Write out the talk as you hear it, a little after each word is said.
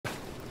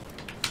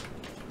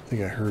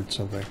think I heard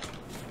something.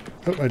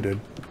 Oh, I did.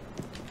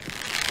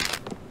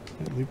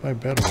 Didn't leave my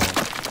bed alone.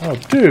 Oh,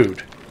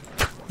 dude!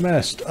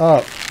 Messed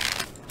up.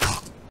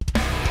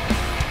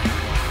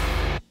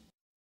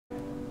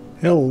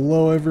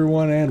 Hello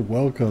everyone and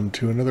welcome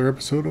to another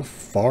episode of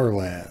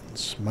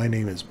Farlands. My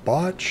name is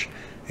Botch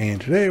and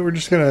today we're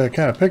just going to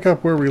kind of pick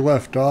up where we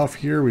left off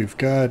here. We've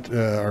got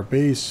our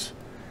base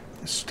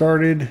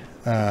started.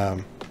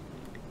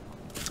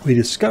 We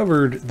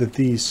discovered that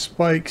these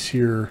spikes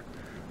here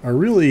are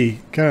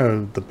really kind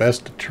of the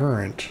best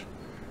deterrent.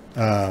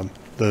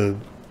 The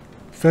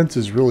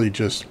fences really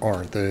just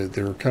aren't.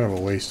 They're kind of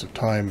a waste of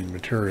time and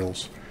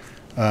materials.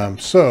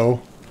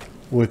 So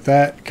with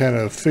that kind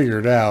of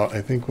figured out,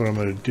 I think what I'm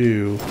going to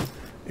do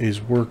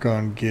is work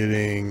on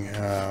getting...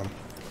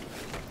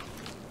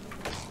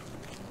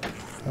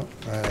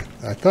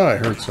 I thought I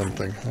heard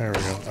something. There we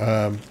go.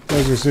 I was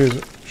going to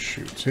say,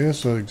 shoot, see,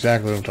 that's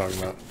exactly what I'm talking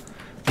about.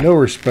 No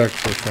respect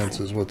for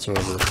fences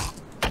whatsoever.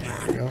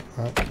 There we go.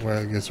 Oh, well,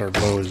 I guess our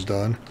bow is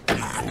done.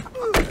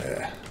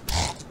 Yeah.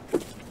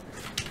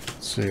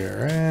 Let's see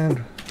here,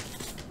 and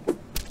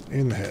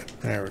in the head.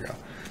 There we go.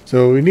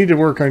 So we need to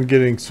work on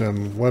getting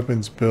some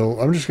weapons built.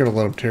 I'm just going to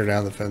let them tear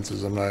down the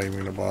fences. I'm not even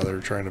going to bother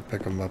trying to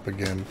pick them up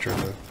again,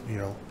 trying to, you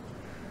know,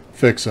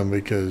 fix them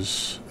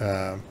because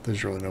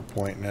there's really no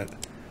point in it.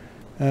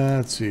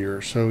 Let's see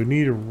here. So we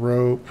need a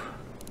rope.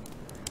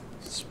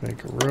 Let's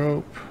make a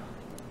rope.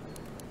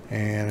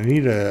 And I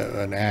need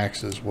an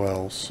axe as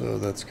well. So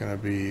that's going to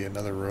be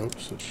another rope.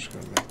 So just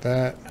going to make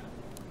that.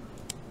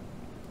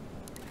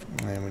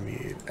 And we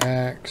need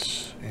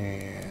axe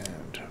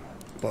and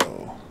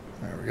bow.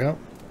 There we go.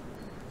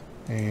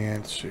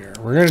 And see here.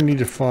 We're going to need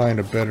to find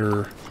a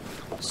better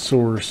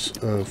source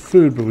of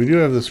food, but we do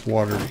have this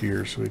water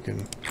here, so we can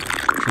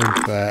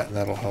drink that, and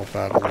that'll help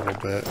out a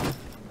little bit.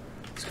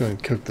 Let's go ahead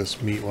and cook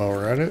this meat while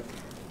we're at it.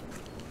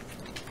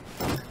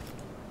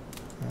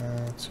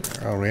 Let's see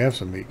here. Oh, we have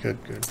some meat.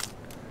 Good, good.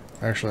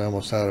 Actually,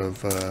 almost out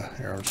of...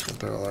 here, I'm just going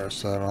to throw the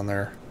rest of that on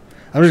there.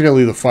 I'm just going to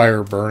leave the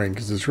fire burning,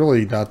 because it's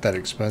really not that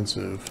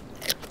expensive,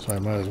 so I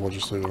might as well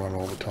just leave it on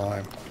all the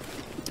time.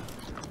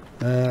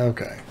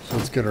 Okay, so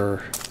let's get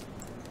our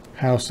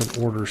house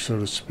in order, so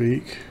to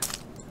speak.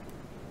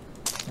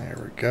 There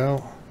we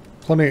go.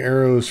 Plenty of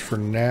arrows for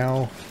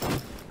now.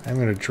 I'm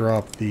going to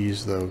drop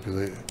these though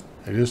because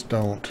I just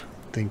don't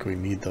think we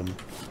need them.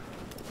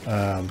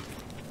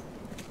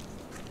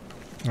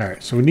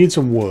 Alright, so we need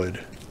some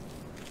wood.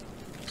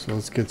 So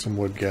let's get some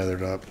wood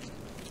gathered up.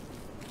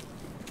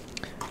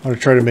 I'm going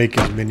to try to make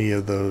as many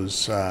of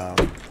those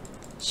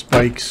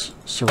spikes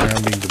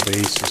surrounding the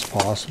base as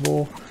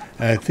possible.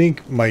 And I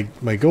think my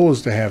goal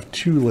is to have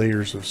 2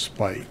 layers of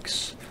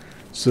spikes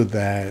so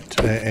that,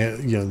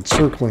 you know,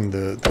 encircling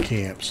the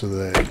camp so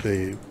that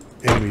the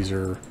enemies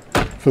are,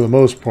 for the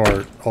most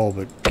part, all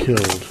but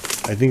killed.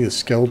 I think the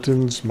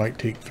skeletons might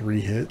take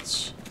 3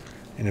 hits.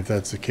 And if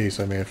that's the case,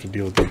 I may have to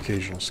deal with the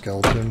occasional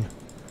skeleton.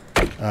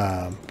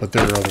 But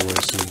there are other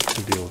ways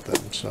to deal with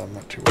them, so I'm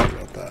not too worried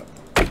about that.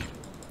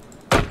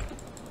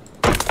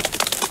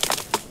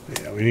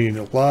 Yeah, we need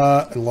a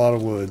lot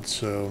of wood,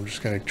 so I'm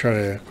just going to try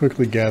to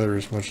quickly gather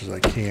as much as I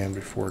can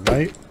before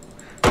night.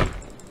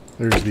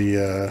 There's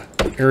the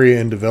area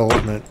in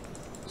development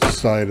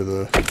side of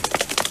the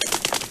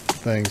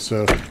thing.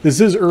 So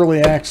this is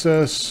early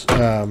access.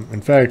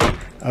 In fact,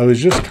 I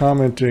was just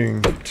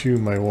commenting to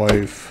my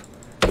wife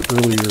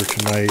earlier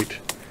tonight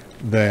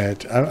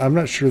that I'm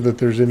not sure that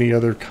there's any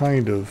other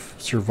kind of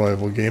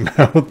survival game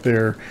out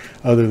there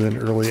other than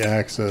early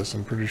access.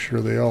 I'm pretty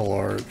sure they all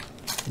are.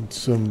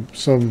 Some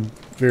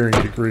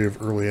varying degree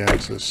of early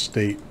access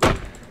state.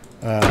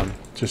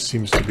 Just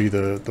seems to be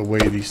the way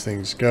these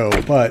things go.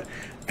 But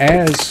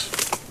as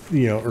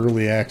you know,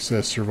 early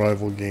access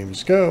survival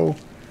games go,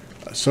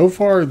 so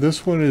far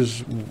this one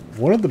is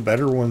one of the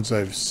better ones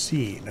I've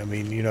seen. I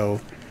mean, you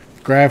know,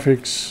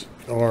 graphics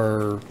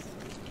are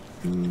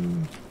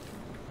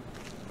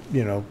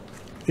you know,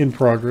 in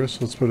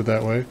progress, let's put it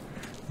that way.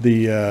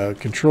 The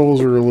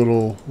controls are a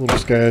little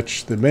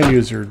sketch. The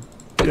menus are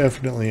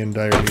definitely in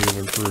dire need of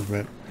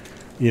improvement.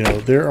 You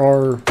know, there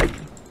are,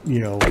 you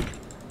know,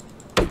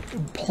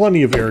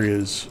 plenty of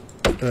areas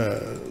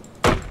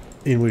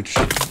in which,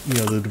 you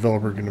know, the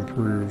developer can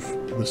improve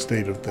the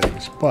state of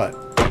things. But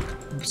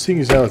seeing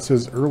as how it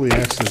says early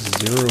access is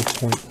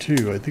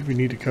 0.2, I think we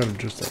need to cut them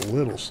just a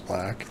little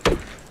slack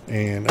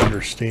and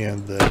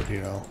understand that,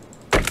 you know,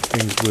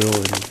 things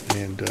will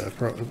and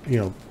you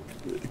know,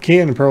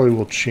 can and probably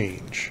will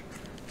change.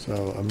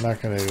 So I'm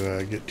not going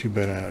to get too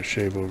bent out of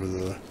shape over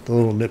the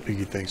little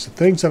nitpicky things. The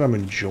things that I'm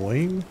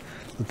enjoying,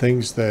 the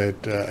things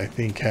that I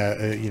think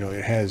you know,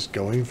 it has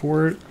going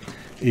for it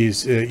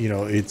is you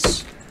know,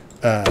 it's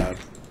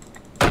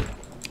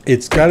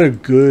got a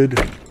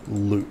good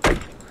loop,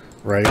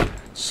 right?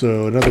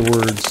 So in other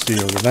words, you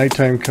know, the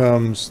nighttime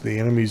comes, the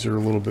enemies are a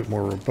little bit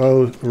more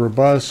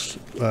robust,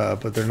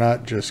 but they're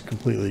not just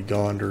completely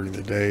gone during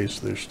the day,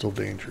 so there's still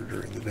danger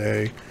during the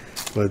day.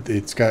 But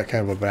it's got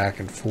kind of a back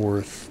and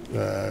forth,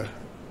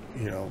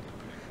 you know,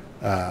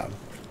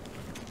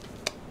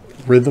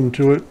 rhythm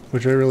to it,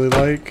 which I really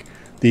like.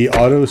 The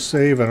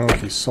autosave, I don't know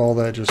if you saw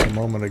that just a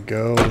moment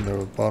ago in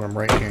the bottom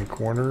right-hand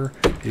corner,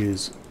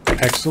 is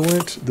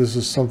excellent. This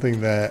is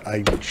something that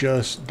I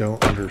just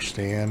don't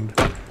understand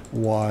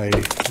why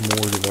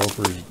more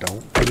developers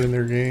don't put in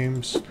their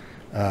games.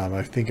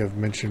 I think I've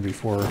mentioned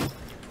before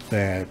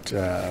that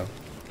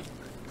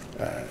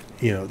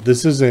you know,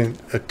 this isn't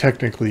a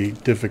technically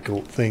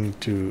difficult thing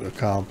to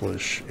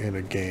accomplish in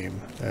a game.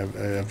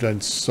 I've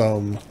done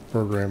some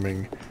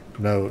programming,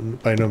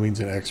 by no means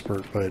an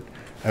expert, but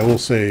I will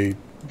say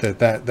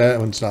that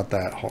one's not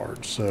that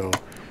hard. So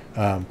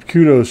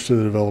kudos to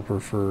the developer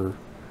for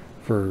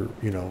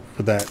you know,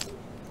 for that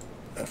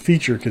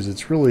feature, because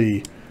it's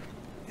really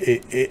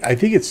I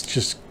think it's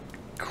just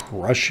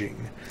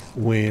crushing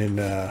when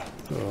oh,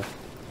 I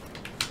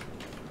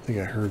think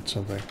I heard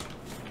something.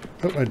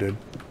 Oh, I did.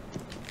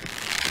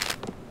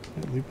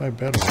 Leave my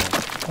bed alone.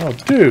 Oh,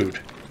 dude,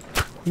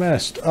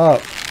 messed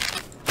up.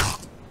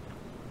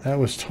 That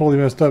was totally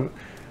messed up.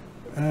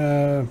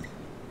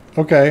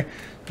 Okay,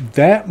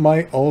 that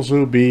might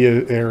also be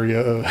an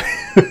area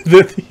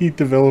that the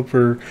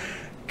developer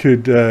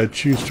could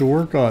choose to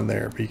work on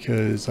there,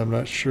 because I'm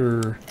not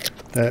sure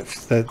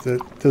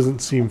that doesn't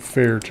seem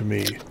fair to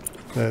me.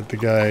 That the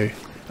guy,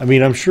 I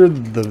mean, I'm sure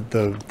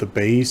the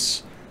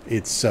base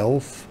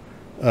itself,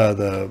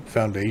 the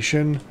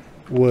foundation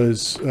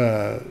was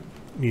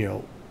you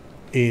know,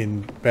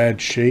 in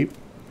bad shape.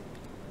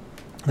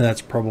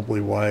 That's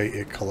probably why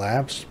it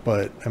collapsed.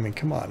 But I mean,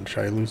 come on,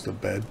 should I lose the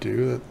bed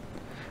too?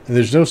 And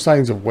there's no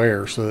signs of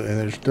wear, so, and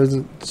there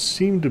doesn't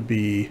seem to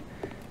be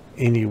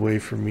any way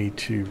for me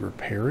to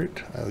repair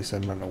it. At least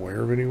I'm not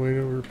aware of any way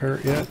to repair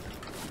it yet.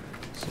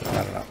 So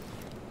I don't know.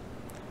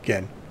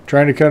 Again,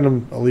 trying to cut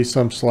them at least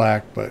some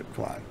slack, but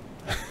come on.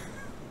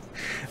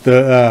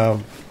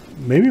 The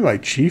maybe my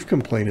chief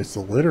complaint is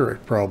the litter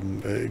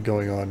problem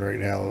going on right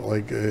now.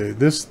 Like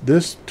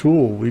this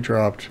tool we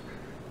dropped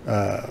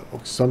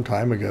some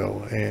time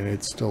ago, and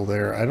it's still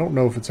there. I don't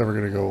know if it's ever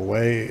going to go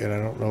away, and I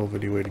don't know of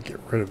any way to get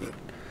rid of it.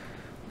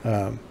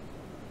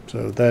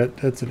 So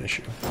that's an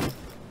issue.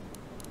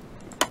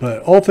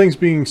 But all things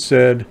being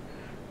said,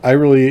 I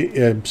really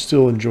am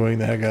still enjoying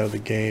the heck out of the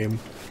game.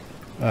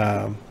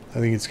 I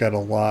think it's got a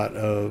lot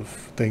of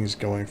things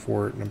going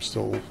for it, and I'm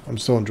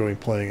still enjoying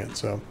playing it.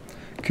 So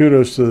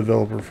kudos to the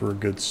developer for a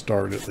good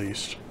start, at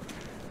least.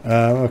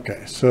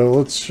 Okay, so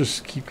let's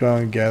just keep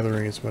on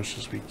gathering as much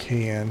as we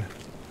can.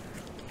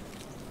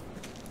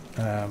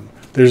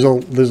 There's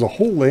a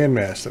whole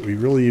landmass that we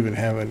really even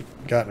haven't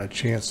gotten a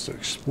chance to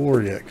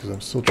explore yet, because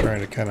I'm still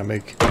trying to kind of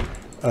make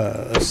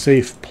a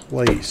safe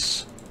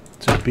place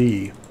to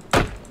be.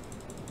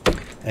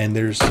 And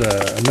there's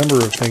a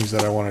number of things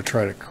that I want to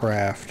try to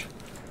craft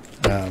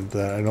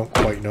that I don't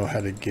quite know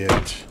how to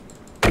get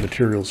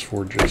materials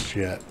for just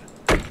yet.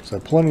 So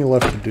plenty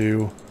left to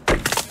do.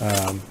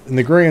 In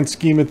the grand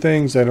scheme of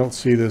things, I don't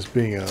see this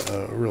being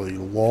a really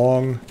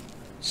long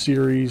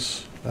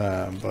series,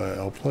 but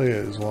I'll play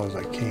it as long as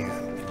I can.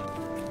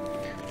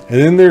 And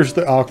then there's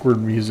the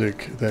awkward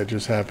music that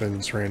just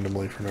happens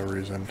randomly for no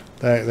reason.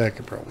 That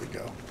could probably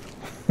go.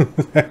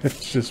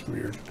 It's just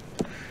weird.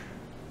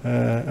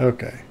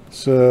 Okay,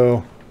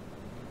 so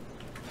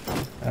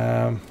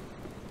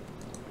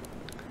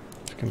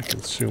just going to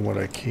consume what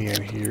I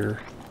can here,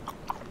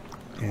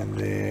 and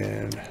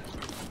then so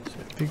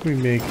I think we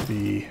make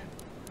the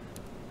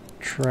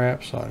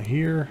traps on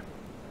here.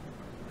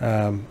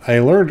 I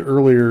learned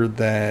earlier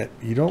that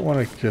you don't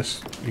want to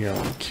just, you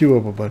know, queue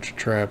up a bunch of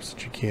traps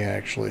that you can't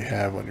actually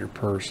have on your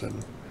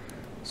person.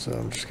 So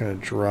I'm just going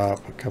to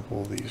drop a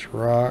couple of these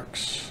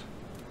rocks,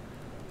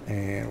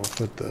 and we'll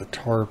put the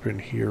tarp in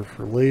here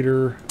for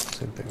later.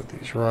 Same thing with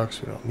these rocks,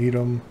 we don't need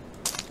them.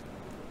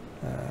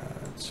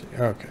 Let's see.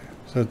 Okay,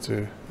 so that's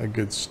a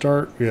good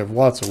start. We have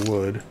lots of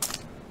wood,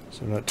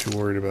 so I'm not too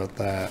worried about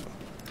that.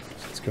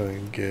 Let's go ahead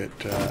and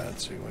get,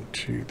 let's see, 1,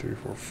 2, 3,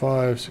 4,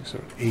 5, 6,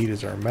 7, 8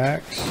 is our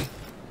max.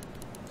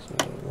 So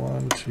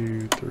 1,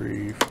 2,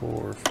 3,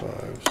 4,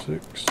 5,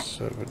 6,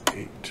 7,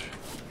 8. There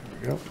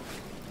we go.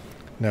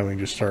 Now we can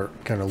just start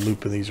kind of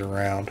looping these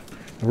around.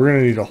 And we're going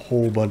to need a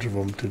whole bunch of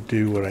them to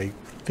do what I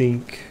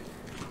think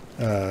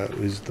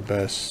is the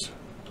best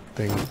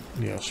thing,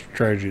 you know,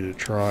 strategy to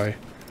try.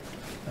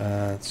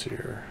 Let's see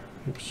here.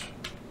 Oops.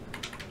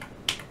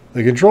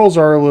 The controls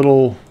are a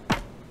little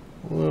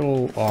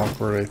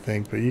awkward, I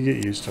think, but you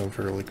get used to them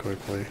fairly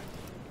quickly.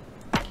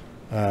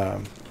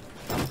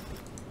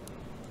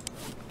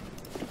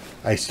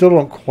 I still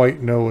don't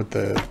quite know what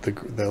that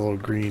little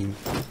green,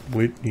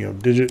 you know,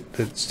 digit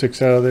that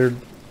sticks out of there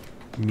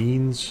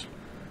means.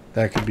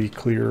 That could be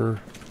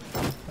clearer,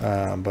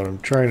 but I'm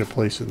trying to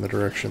place it in the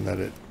direction that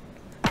it,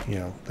 you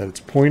know, that it's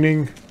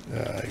pointing.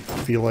 I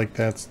feel like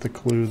that's the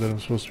clue that I'm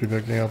supposed to be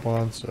picking up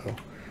on, so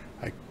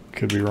I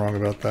could be wrong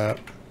about that.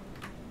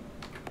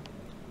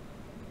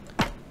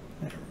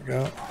 There we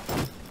go.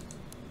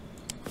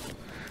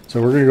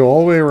 So we're going to go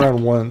all the way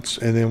around once,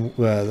 and then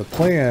the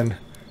plan,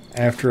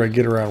 after I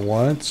get around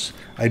once,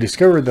 I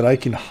discovered that I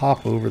can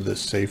hop over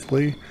this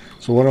safely.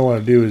 So what I want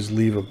to do is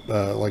leave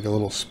a like a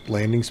little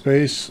landing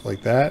space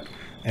like that,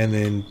 and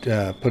then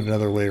put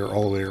another layer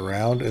all the way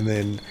around. And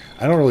then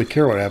I don't really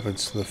care what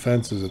happens to the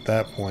fences at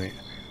that point.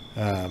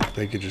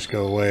 They could just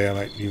go away. I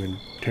might even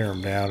tear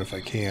them down if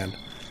I can,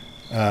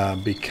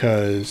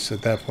 because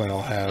at that point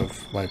I'll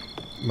have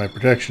my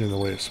protection in the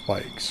way of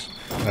spikes.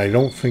 And I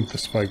don't think the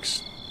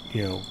spikes,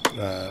 you know,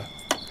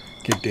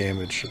 get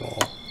damaged at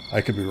all. I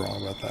could be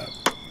wrong about that.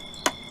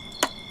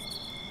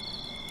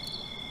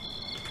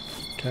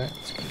 Okay,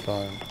 let's keep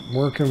on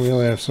working. We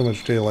only have so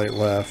much daylight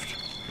left,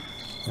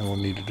 and we'll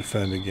need to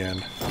defend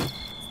again.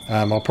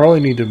 I'll probably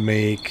need to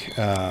make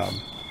a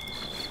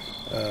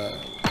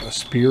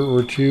spear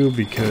or two,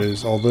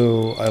 because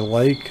although I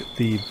like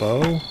the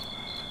bow,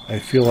 I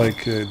feel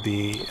like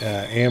the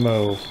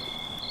ammo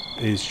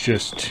is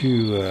just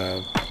too...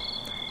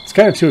 it's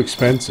kind of too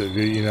expensive.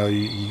 You know,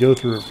 you go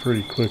through it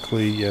pretty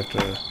quickly. You have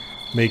to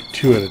make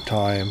 2 at a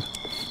time,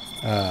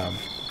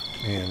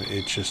 and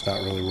it's just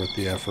not really worth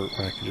the effort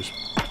when I can just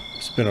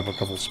spin up a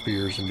couple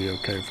spears and be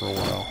okay for a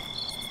while.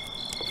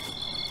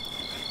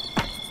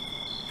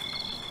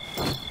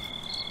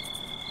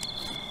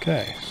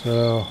 Okay,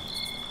 so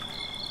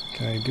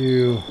can I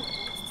do...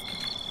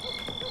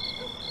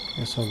 I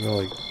guess I'll go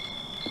like...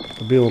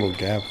 There'll be a little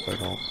gap if I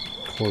don't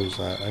close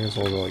that. I guess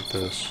I'll go like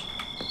this.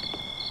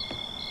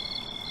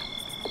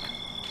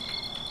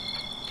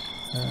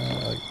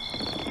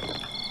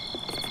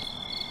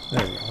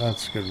 There we go.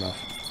 That's good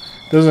enough.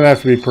 Doesn't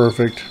have to be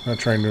perfect. I'm not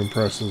trying to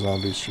impress the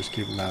zombies. Just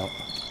keep them out.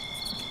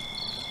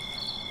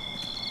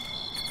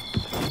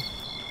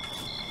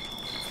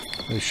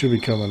 They should be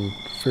coming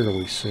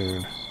fairly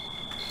soon.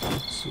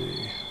 Let's see.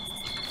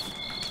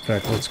 In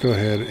fact, let's go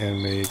ahead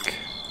and make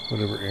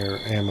whatever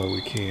ammo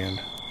we can.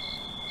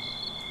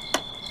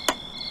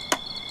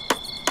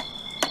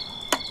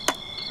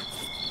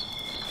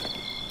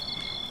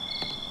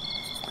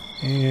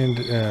 And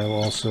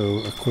we'll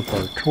also equip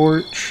our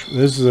torch.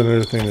 This is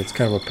another thing that's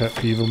kind of a pet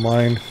peeve of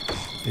mine,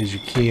 is you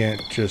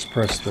can't just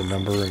press the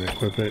number and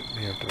equip it.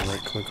 You have to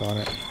right click on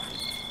it.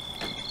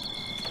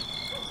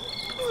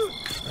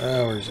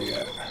 Where's he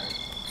at?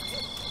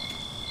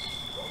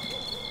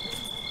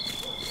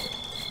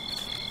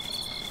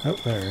 Oh,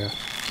 there he is.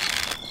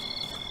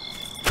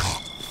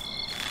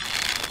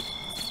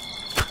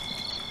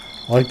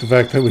 I like the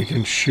fact that we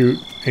can shoot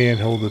and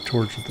hold the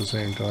torch at the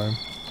same time.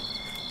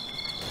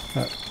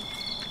 Not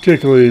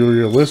particularly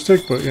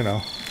realistic, but you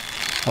know,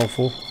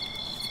 helpful.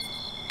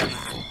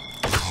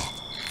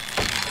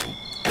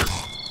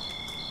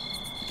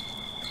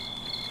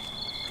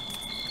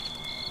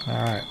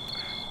 Alright.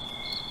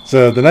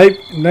 So the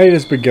night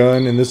has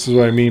begun, and this is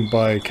what I mean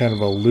by kind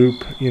of a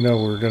loop. You know,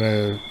 we're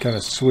gonna kind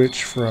of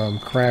switch from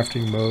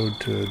crafting mode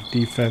to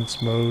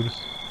defense mode.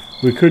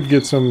 We could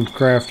get some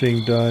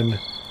crafting done,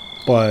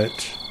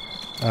 but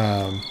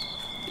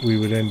we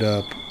would end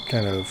up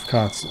kind of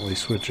constantly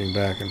switching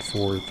back and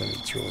forth, and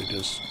it's really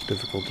just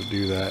difficult to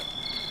do that.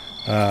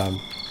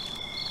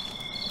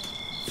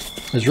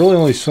 There's really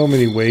only so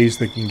many ways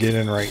they can get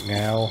in right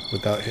now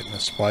without hitting a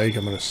spike.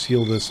 I'm going to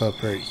seal this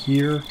up right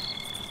here.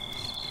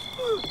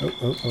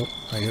 Oh,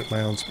 I hit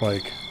my own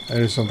spike.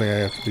 That is something I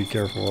have to be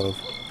careful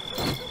of.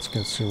 Let's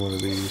consume one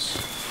of these.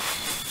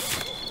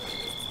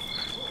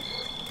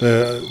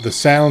 The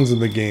sounds in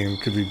the game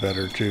could be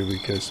better too,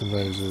 because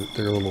sometimes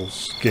they're a little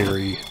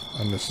scary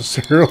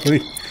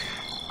unnecessarily.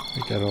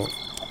 Like I don't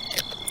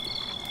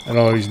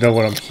always know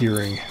what I'm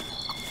hearing.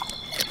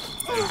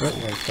 Right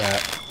like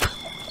that.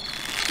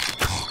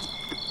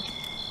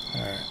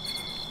 Alright.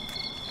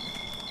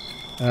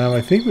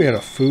 I think we had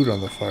a food on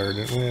the fire,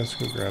 didn't we? Let's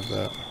go grab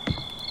that.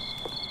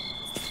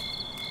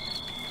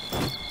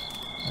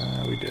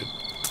 We did.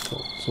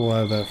 Cool. So we'll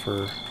have that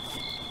for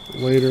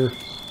later.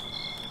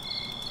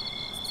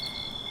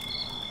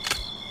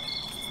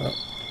 Oh,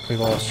 we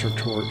lost our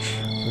torch.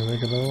 Can we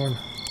make another one?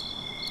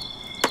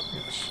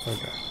 Yes,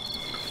 okay.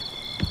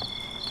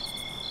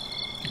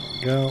 There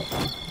we go.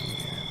 And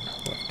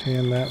left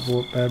hand that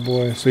bad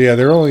boy. So yeah,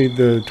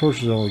 the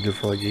torch is only good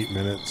for like 8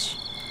 minutes.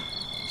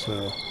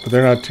 So, but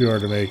they're not too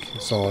hard to make.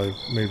 So I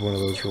made one of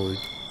those really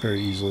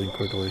very easily and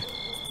quickly.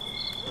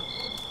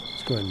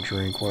 Let's go ahead and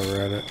drink while we're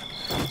at it.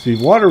 See,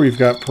 water we've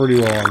got pretty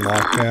well on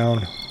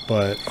lockdown,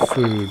 but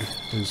food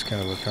is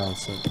kind of a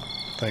constant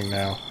thing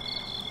now.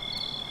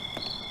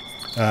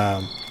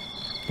 But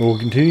we'll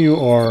continue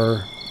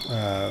our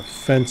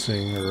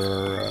fencing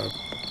or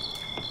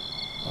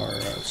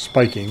our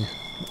spiking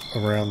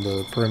around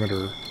the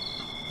perimeter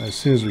as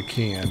soon as we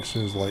can, as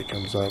soon as light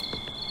comes up.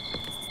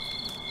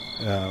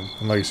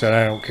 And like I said,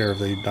 I don't care if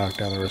they knock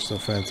down the rest of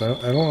the fence. I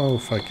don't know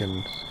if I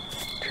can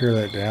tear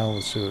that down.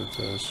 Let's see what it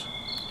does.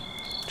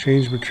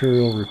 Change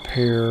material,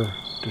 repair,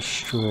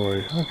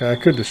 destroy. Okay, I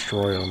could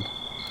destroy them.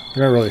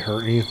 They're not really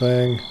hurt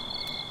anything,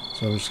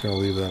 so I'm just going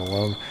to leave that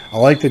alone. I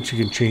like that you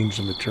can change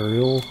the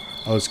material.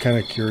 I was kind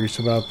of curious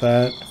about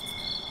that.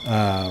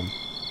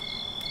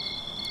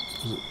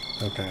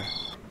 Okay.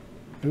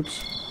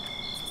 Oops.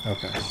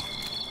 Okay.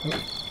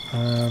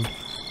 Where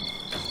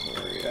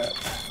are we at?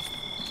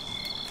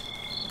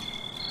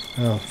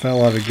 Oh, felt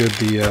a lot of good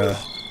the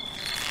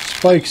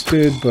spikes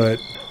did,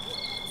 but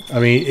I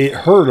mean, it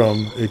hurt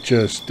them. It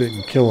just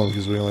didn't kill them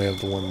because we only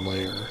have the one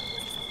layer.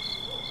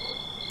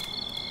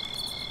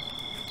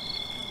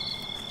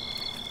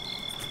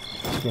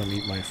 Just gonna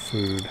eat my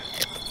food.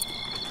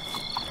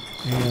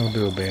 And I'll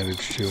do a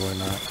bandage too, why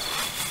not?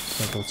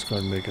 So let's go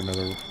ahead and make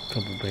another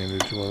couple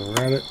bandages while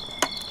we're at it.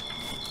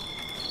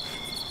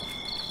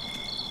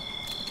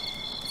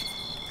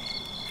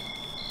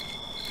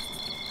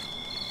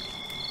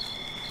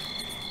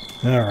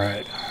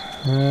 Alright.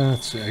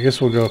 Let's see. I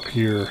guess we'll go up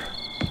here.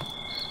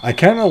 I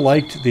kind of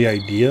liked the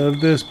idea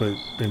of this, but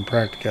in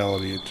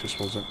practicality it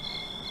just wasn't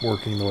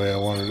working the way I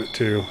wanted it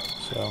to.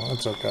 So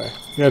that's okay.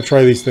 We gotta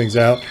try these things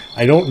out.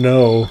 I don't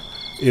know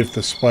if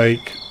the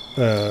spikes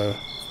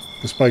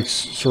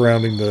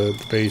surrounding the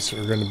base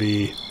are going to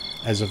be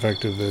as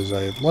effective as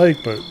I'd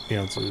like, but you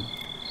know,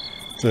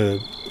 it's a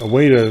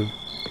way to,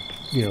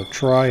 you know,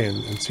 try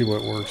and see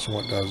what works and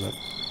what doesn't.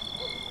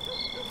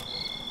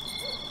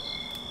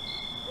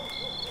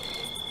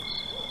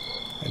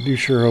 I do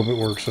sure hope it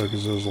works though,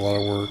 because it was a lot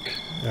of work.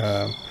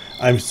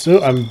 I'm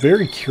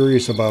very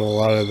curious about a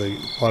lot of the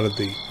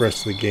rest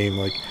of the game.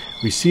 Like,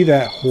 we see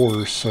that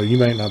horse, so you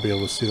might not be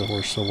able to see the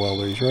horse so well,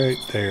 but he's right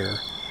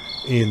there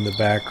in the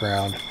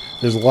background.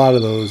 There's a lot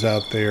of those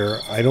out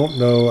there. I don't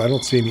know. I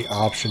don't see any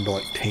option to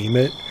like tame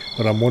it,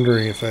 but I'm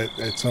wondering if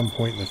at some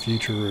point in the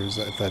future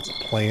if that's a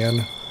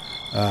plan.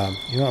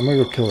 You know, I'm gonna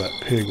go kill that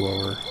pig while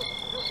we're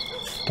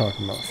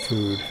talking about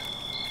food.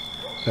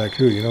 In fact,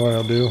 you know what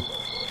I'll do?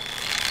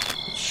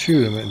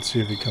 Shoot him and see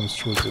if he comes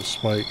towards the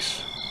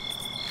spikes.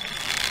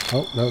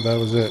 Oh, no, that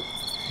was it.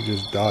 He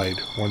just died.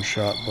 One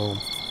shot, boom.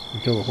 You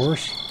kill the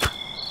horse?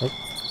 Oh,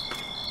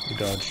 he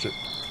dodged it.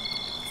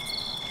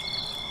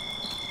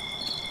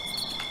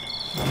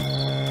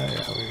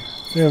 Yeah,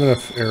 we have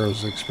enough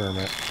arrows to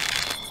experiment.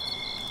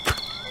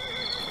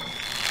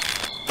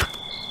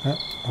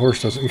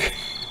 Horse doesn't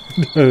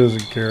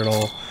care at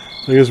all.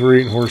 So I guess we're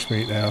eating horse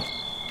meat now.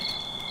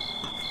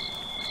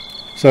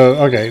 So,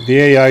 okay, the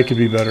AI could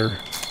be better.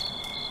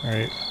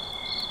 Alright.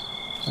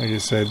 Like I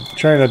said,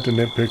 try not to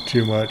nitpick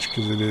too much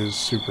because it is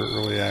super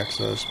early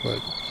access,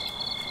 but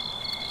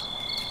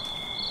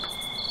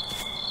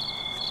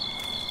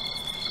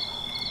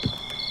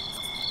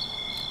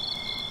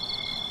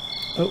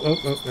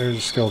oh, there's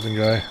a skeleton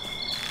guy.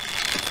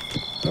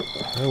 Oh,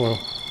 hello.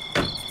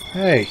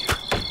 Hey,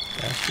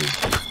 bastard.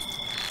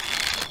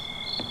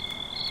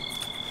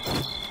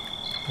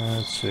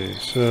 Let's see.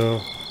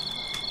 So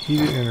he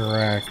didn't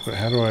interact, but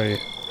how do I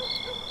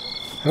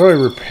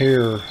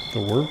repair the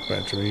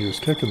workbench? I mean, he was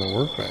kicking the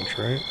workbench,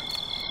 right?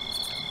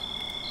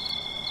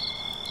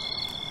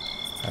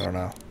 I don't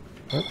know.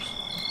 Oops.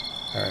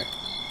 Alright.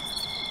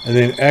 And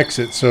then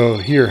exit. So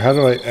here, how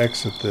do I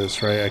exit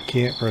this, right? I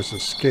can't press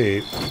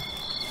escape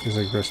because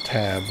I can press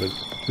tab, but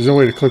there's no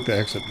way to click the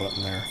exit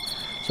button there.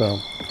 So,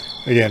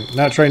 again,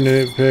 not trying to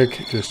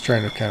nitpick, just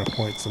trying to kind of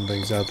point some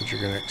things out that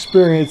you're going to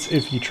experience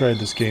if you tried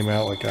this game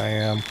out like I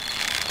am.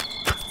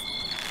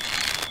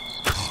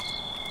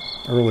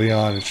 Early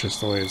on, it's just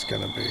the way it's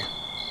going to be.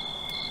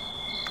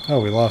 Oh,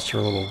 we lost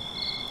our little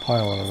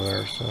pylon over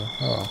there, so,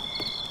 oh,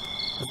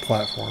 the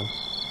platform.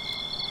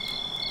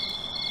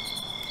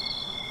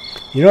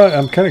 You know what,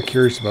 I'm kind of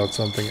curious about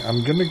something.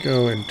 I'm going to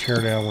go and tear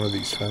down one of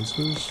these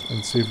fences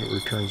and see if it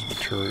returns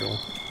material.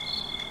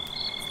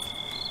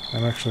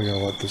 I'm actually going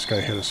to let this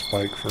guy hit a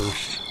spike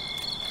first.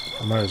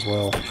 I might as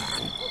well. There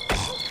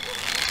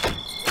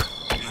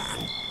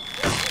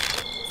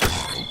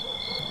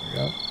we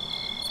go.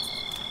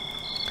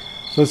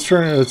 So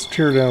let's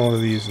tear down one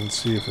of these and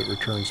see if it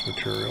returns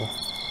material.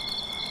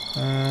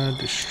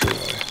 Destroy.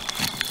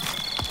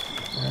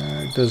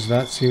 It does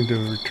not seem to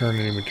return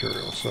any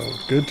material, so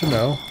good to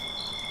know.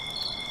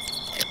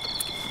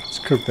 Let's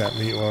cook that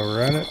meat while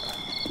we're at it.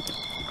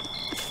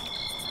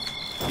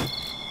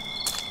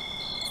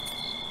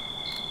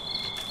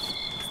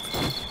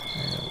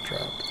 And we'll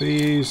drop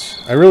these.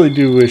 I really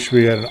do wish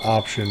we had an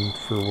option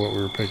for what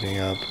we were picking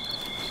up.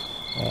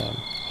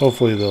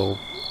 Hopefully the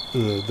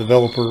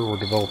developer or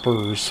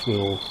developers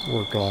will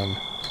work on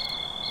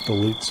the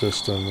loot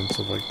system and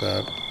stuff like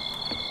that.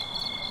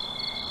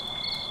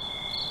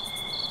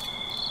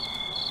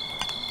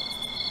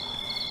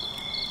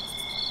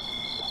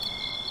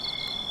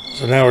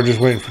 So now we're just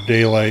waiting for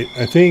daylight.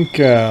 I think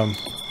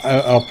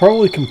I'll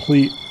probably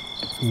complete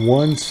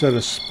one set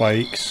of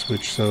spikes,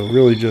 which so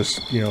really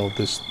just, you know,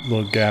 this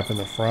little gap in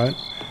the front,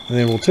 and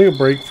then we'll take a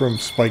break from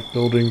spike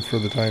building for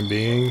the time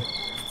being,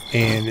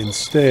 and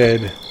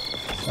instead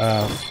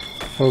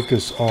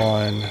focus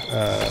on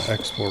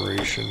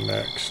exploration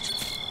next.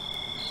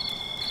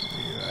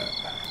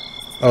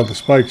 Oh, the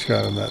spikes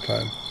got him that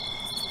time.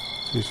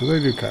 See, so they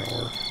do kind of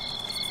work.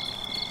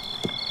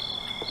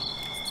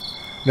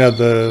 Now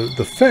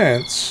the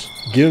fence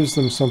gives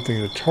them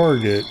something to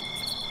target,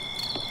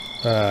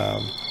 but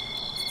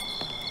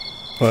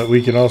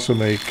we can also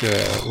make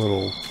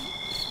little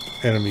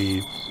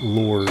enemy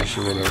lures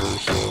or whatever,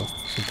 so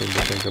something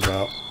to think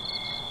about.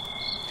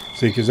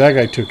 See, because that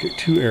guy took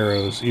 2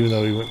 arrows, even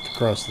though he went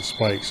across the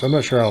spikes. So I'm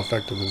not sure how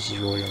effective this is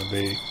really going to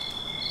be.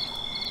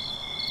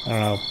 I don't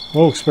know.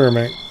 We'll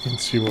experiment and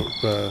see what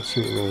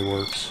really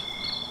works.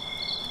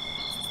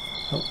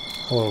 Oh,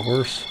 hello,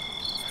 horse.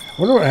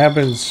 I wonder what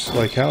happens.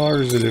 Like, how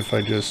hard is it if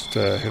I just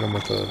hit him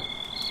with a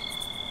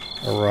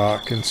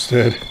rock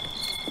instead?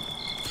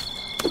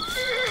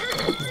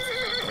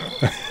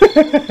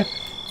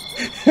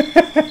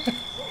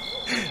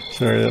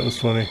 Sorry, that was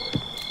funny.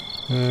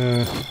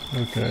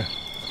 Okay.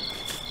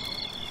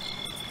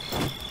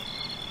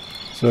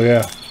 So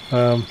yeah,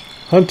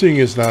 hunting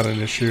is not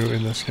an issue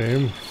in this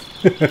game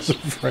as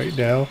of right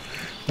now.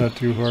 Not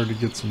too hard to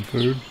get some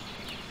food.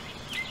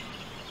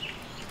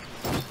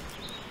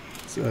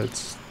 So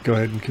let's go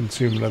ahead and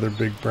consume another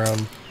big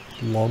brown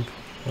lump.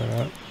 Why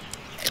not?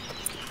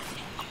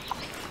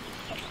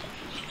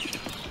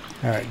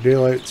 Alright,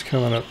 daylight's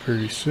coming up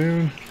pretty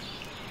soon.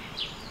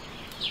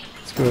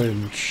 Let's go ahead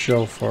and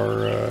shelf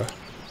our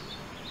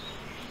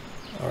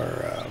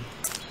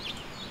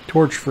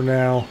torch for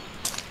now.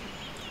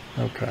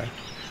 Okay.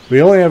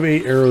 We only have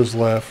 8 arrows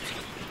left.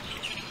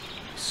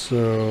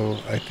 So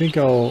I think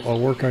I'll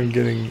work on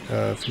getting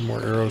a few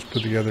more arrows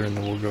put together, and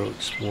then we'll go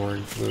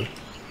exploring for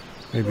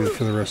maybe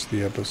for the rest of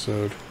the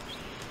episode.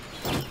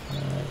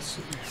 Let's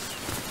see.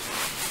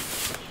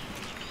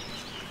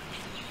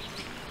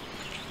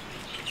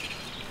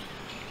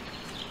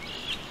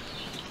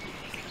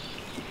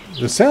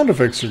 The sound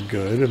effects are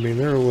good. I mean,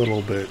 they're a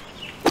little bit,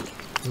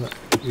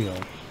 you know,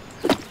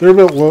 they're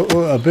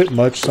a bit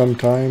much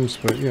sometimes,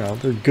 but you know,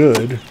 they're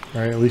good,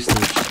 right? At least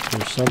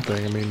there's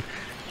something. I mean,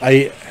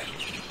 I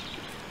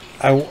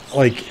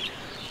like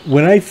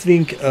when I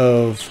think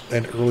of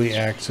an early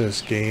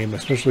access game,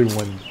 especially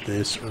when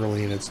this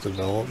early in its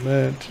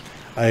development,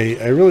 I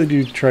really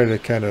do try to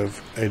kind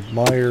of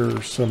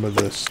admire some of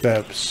the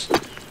steps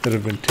that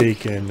have been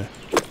taken,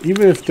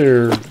 even if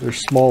they're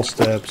small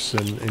steps,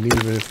 and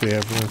even if they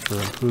have room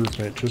for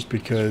improvement, just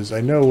because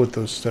I know what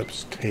those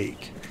steps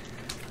take.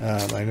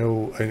 I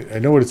know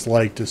what it's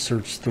like to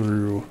search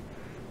through,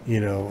 you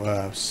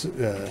know,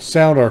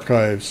 sound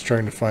archives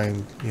trying to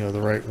find, you know,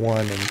 the right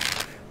one,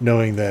 and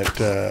knowing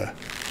that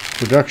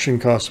production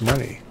costs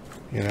money,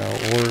 you know,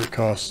 or it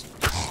costs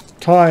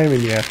time,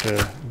 and you have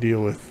to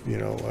deal with, you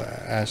know,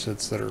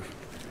 assets that are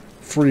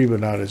free but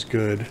not as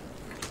good.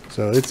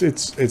 So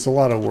it's a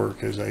lot of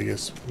work, is I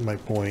guess my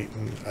point,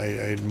 and I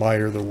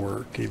admire the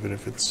work, even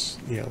if it's,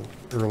 you know,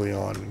 early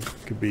on and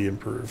could be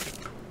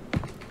improved.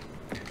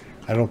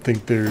 I don't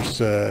think there's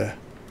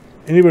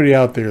anybody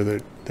out there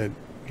that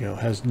you know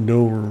has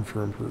no room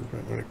for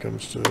improvement when it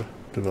comes to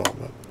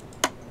development.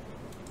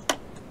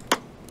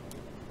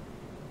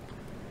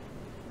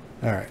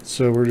 All right,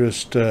 so we're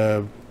just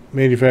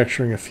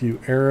manufacturing a few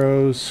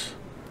arrows.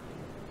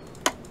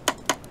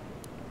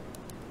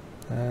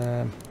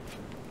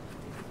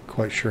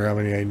 Quite sure how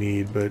many I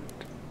need, but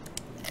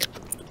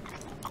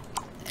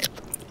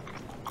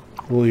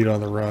we'll eat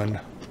on the run.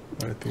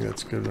 I think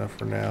that's good enough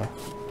for now.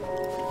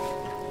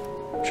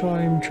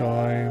 Chime,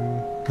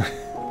 chime.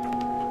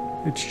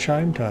 It's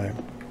chime time.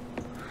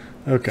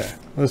 Okay,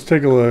 let's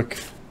take a look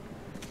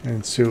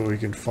and see what we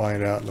can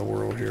find out in the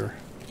world here.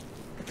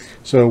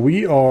 So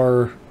we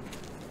are,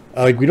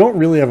 like, we don't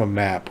really have a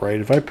map, right?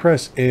 If I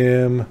press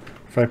M,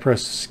 if I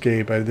press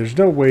escape, there's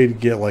no way to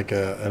get like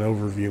an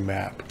overview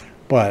map.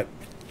 But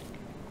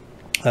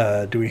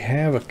do we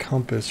have a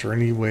compass or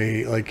any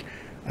way, like,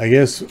 I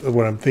guess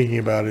what I'm thinking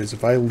about is,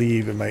 if I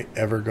leave, am I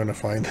ever going to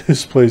find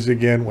this place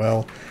again?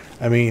 Well,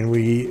 I mean,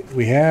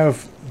 we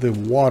have the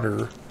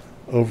water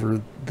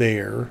over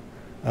there,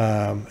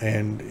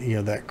 and you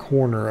know, that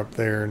corner up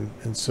there, and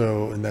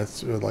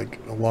that's like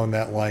along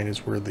that line is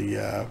where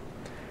the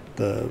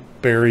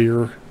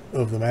barrier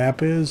of the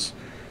map is.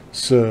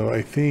 So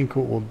I think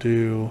what we'll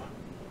do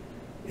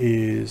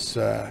is,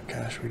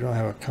 gosh, we don't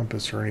have a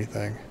compass or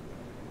anything.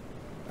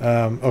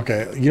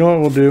 Okay, you know what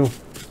we'll do?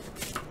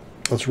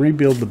 Let's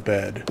rebuild the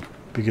bed,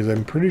 because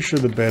I'm pretty sure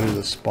the bed is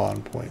a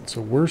spawn point.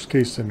 So worst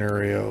case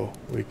scenario,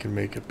 we can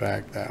make it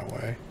back that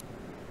way.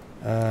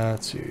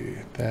 Let's see,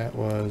 that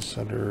was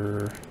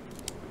under,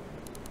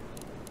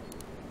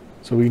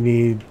 so we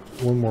need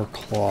one more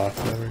cloth.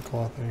 Do I have any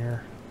cloth in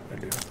here? I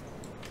do.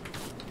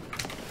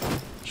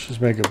 Let's just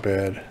make a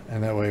bed,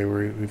 and that way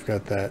we've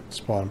got that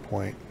spawn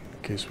point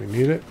in case we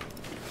need it.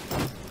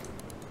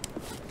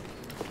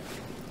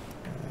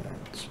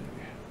 Let's see.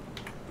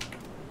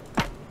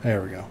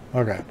 There we go.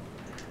 Okay.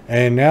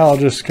 And now I'll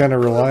just kind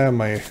of rely on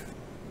my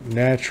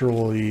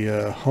naturally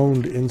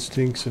honed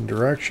instincts and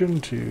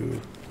direction to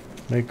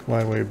make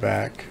my way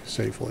back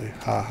safely.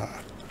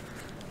 Haha.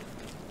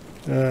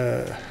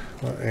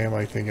 What am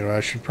I thinking of?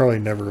 I should probably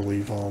never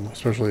leave home,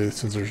 especially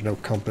since there's no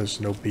compass,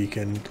 no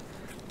beacon,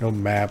 no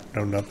map,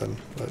 no nothing.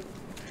 But,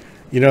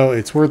 you know,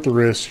 it's worth the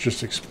risk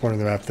just exploring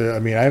the map. I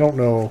mean, I don't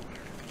know.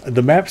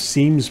 The map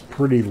seems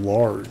pretty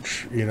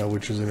large, you know,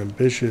 which is an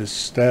ambitious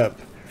step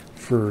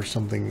for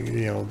something,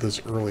 you know,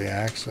 this early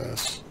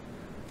access.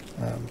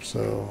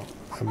 So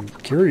I'm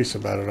curious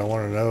about it. I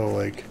want to know,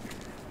 like,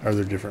 Are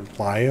there different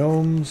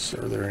biomes?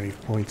 Are there any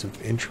points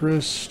of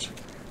interest?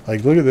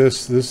 Like, look at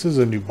this. This is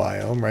a new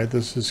biome, right?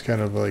 This is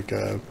kind of like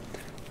a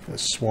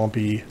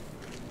swampy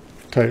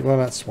type. Well,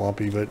 not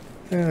swampy, but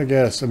I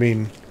guess. I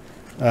mean,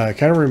 it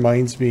kind of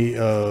reminds me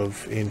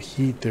of, in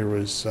Heat, there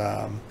was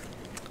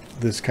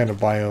this kind of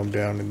biome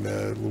down in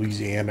the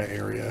Louisiana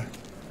area.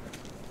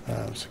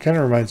 So it kind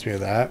of reminds me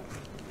of that.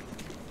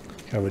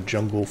 Kind of a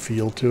jungle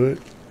feel to it.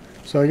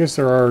 So I guess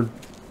there are,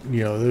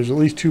 you know, there's at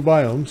least 2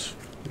 biomes.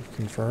 We've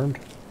confirmed.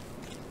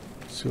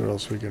 Let's see what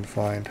else we can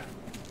find.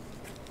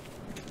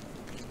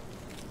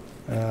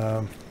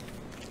 I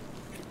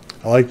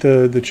like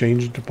the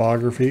change in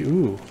topography.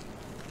 Ooh,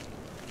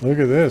 look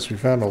at this. We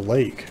found a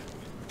lake.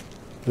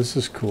 This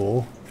is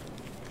cool.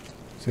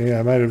 See,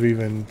 I might have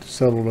even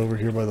settled over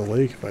here by the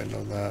lake if I'd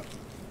known that.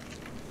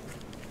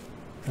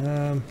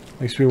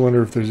 Makes me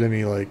wonder if there's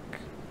any, like,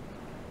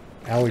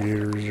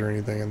 alligators or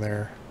anything in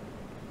there.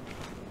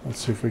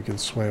 Let's see if we can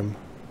swim.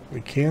 We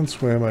can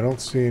swim. I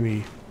don't see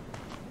any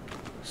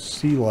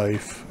sea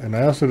life, and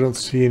I also don't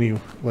see any,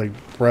 like,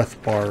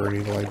 breath bar or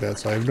anything like that,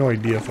 so I have no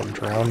idea if I'm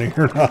drowning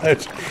or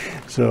not.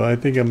 So I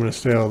think I'm going to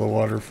stay out of the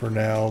water for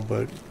now,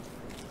 but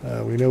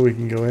we know we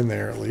can go in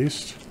there at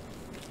least.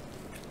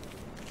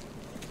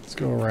 Let's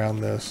go around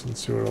this and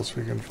see what else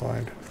we can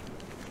find.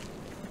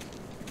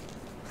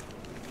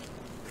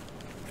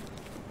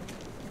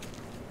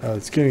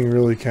 It's getting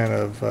really kind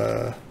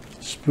of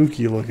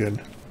spooky looking,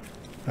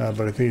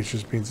 but I think it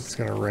just means it's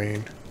going to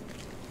rain.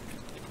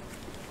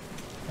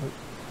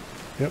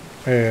 Yep,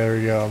 hey, there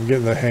we go. I'm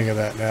getting the hang of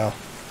that now.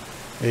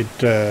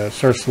 It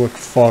starts to look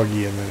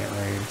foggy and then it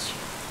rains.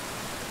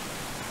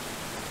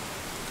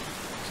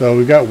 So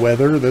we got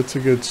weather. That's a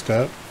good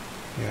step.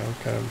 You know,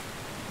 kind of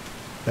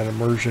that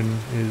immersion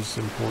is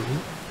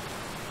important.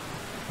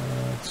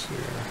 Let's see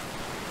here.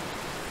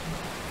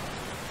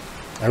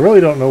 I really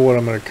don't know what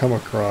I'm going to come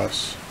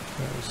across.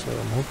 So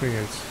I'm hoping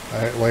it's...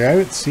 I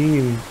haven't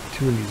seen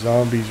too many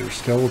zombies or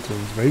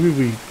skeletons.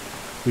 Maybe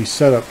we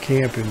set up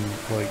camp in,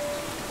 like,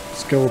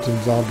 Skeleton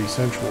Zombie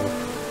Central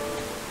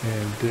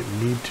and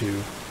didn't need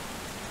to,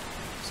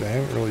 because I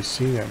haven't really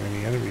seen that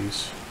many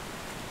enemies.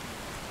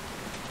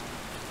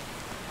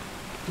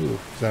 Ooh,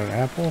 is that an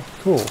apple?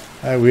 Cool.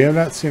 We have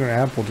not seen an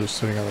apple just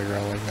sitting on the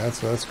ground like that,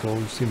 so that's cool.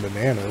 We've seen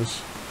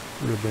bananas,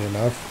 weirdly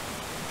enough.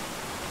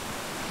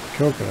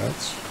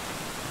 Coconuts.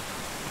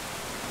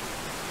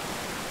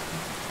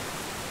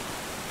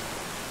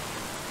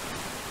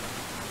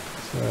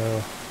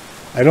 So,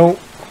 I don't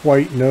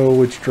quite know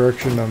which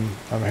direction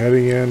I'm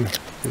heading in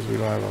because we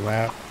don't have a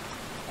map.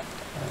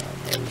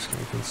 I'm just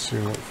going to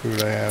consume what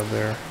food I have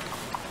there.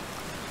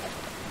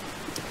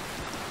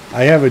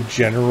 I have a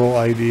general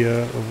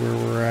idea of where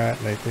we're at,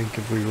 and I think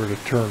if we were to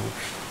turn,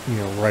 you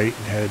know, right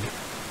and head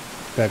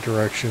that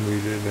direction,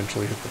 we'd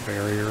eventually hit the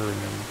barrier and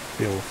then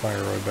be able to fire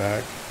our way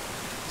back.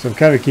 So I'm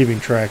kind of keeping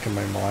track in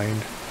my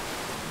mind.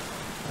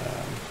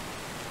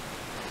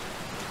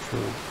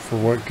 For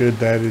what good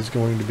that is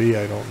going to be,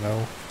 I don't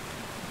know.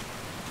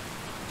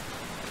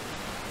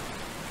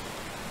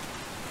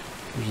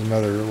 There's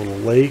another little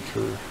lake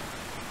or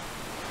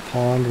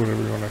pond,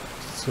 whatever you want to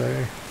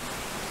say.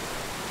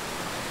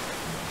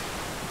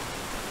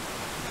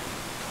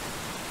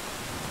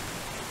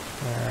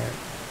 Alright.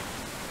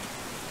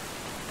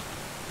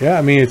 Yeah,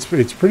 I mean, it's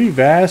pretty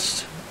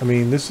vast. I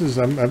mean, this is,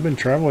 I've been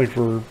traveling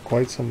for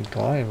quite some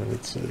time, and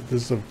this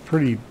is a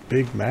pretty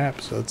big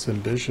map, so it's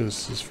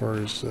ambitious as far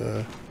as,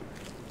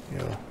 you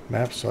know,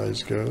 map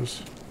size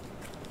goes.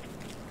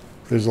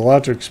 There's a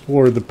lot to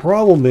explore. The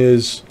problem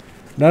is,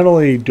 not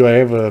only do I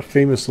have a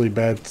famously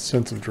bad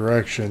sense of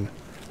direction,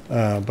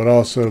 but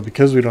also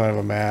because we don't have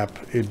a map,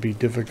 it'd be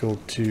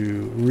difficult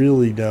to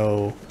really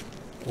know,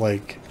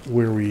 like,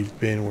 where we've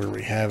been, where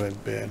we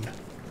haven't been.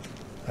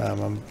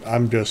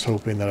 I'm just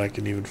hoping that I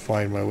can even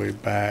find my way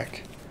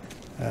back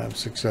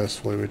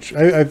successfully, which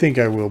I think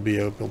I will be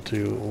able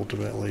to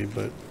ultimately,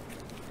 but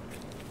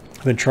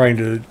I've been trying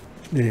to,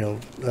 you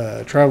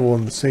know, travel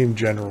in the same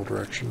general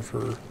direction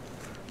for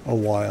a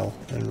while,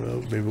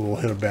 and maybe we'll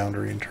hit a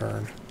boundary and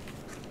turn.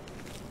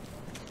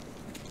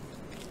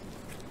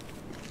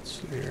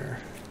 Let's see here.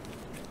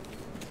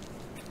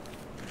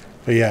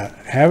 But yeah,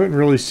 haven't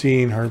really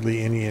seen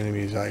hardly any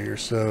enemies out here,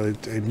 so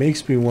it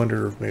makes me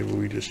wonder if maybe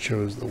we just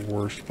chose the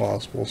worst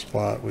possible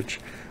spot, which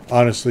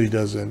honestly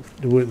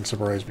it wouldn't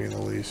surprise me in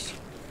the least.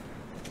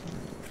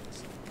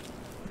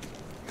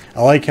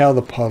 I like how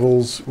the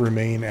puddles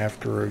remain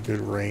after a good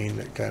rain.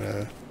 That kind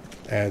of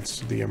adds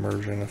to the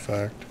immersion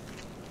effect.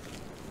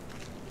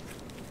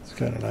 It's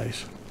kind of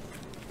nice.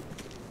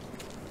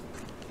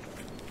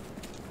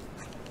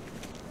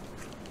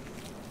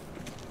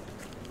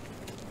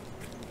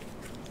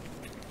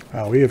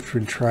 We have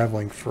been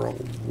traveling for a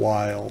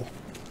while,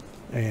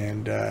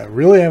 and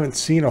really haven't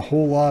seen a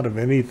whole lot of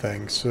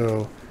anything,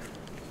 so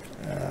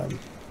I'm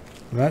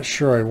not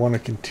sure I want to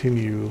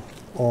continue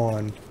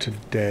on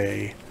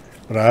today,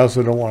 but I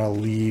also don't want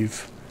to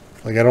leave,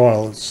 like, I don't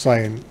want to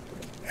sign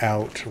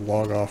out,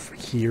 log off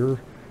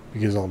here,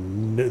 because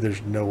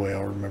there's no way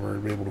I'll remember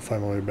to be able to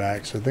find my way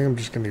back, so I think I'm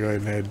just going to go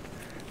ahead and head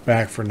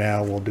back for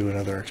now. We'll do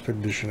another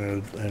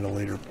expedition at a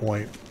later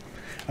point.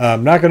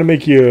 I'm not going to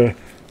make you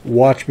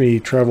watch me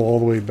travel all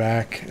the way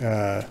back.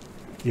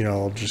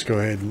 I'll just go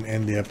ahead and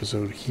end the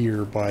episode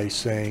here by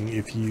saying,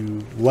 if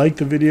you like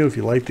the video, if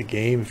you like the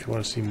game, if you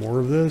want to see more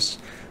of this,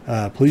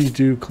 please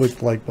do click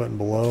the like button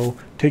below.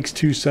 Takes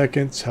 2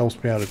 seconds,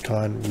 helps me out a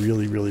ton.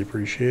 Really, really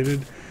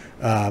appreciated.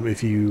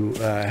 If you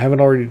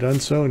haven't already done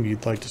so and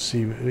you'd like to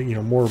see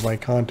more of my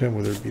content,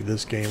 whether it be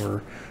this game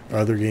or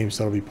other games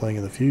that I'll be playing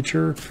in the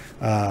future,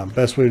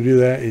 best way to do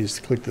that is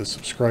to click the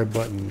subscribe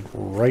button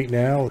right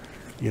now.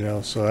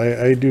 So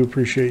I do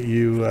appreciate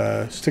you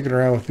sticking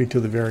around with me to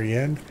the very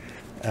end.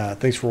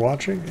 Thanks for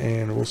watching,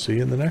 and we'll see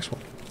you in the next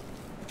one.